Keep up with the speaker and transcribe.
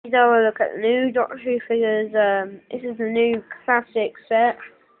to have a look at the new Doctor Who figures. This is the new classic set.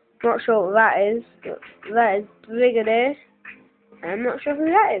 Not sure what that is. But that is Brigadier. I'm not sure who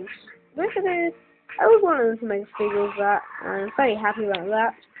that is. Brigadier. I was wanting them to make a figure of that, and I'm very happy about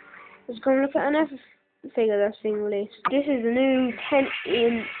that. Let's go and look at another figure that's being released. This is the new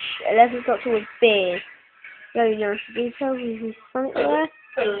 10-inch 11th Doctor with beard. Very nice details in his front there.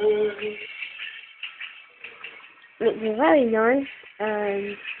 Looks very nice,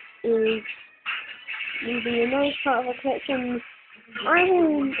 and is maybe a nice part of the collection. I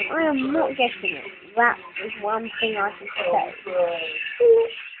am not getting it. That is one thing I can say.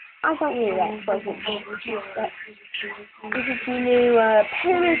 I don't really like presents. This is the new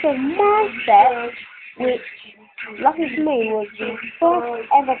Pyramids of Mars set, which, lucky for me, was the first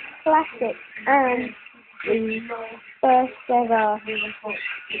ever classic and the first ever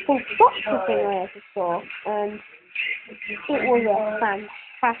full Doctor thing I ever saw, and it was a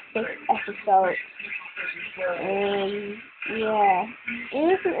fantastic episode. Yeah, it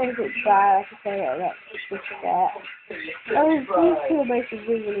isn't anything bad, I can say that this set. These two are basically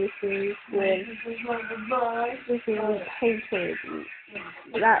re-releases with this is painted.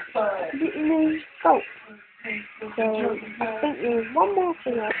 That's completely new sculpt. So I think there's one more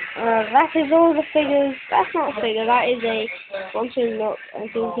figure. That is all the figures. That's not a figure, that is a one-to look and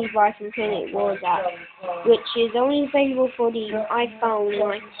see Brighton Clinic was at, which is only available for the iPhone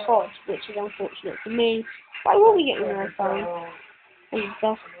and iPod, which is unfortunate for me. But I will be getting an iPhone and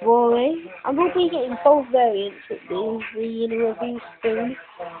stuff boring. I will be getting both variants at the review soon.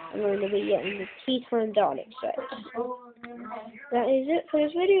 I'm going to be getting the Peter and Dalek set. That is it for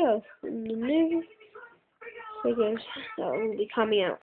this video. The new figures that will be coming out.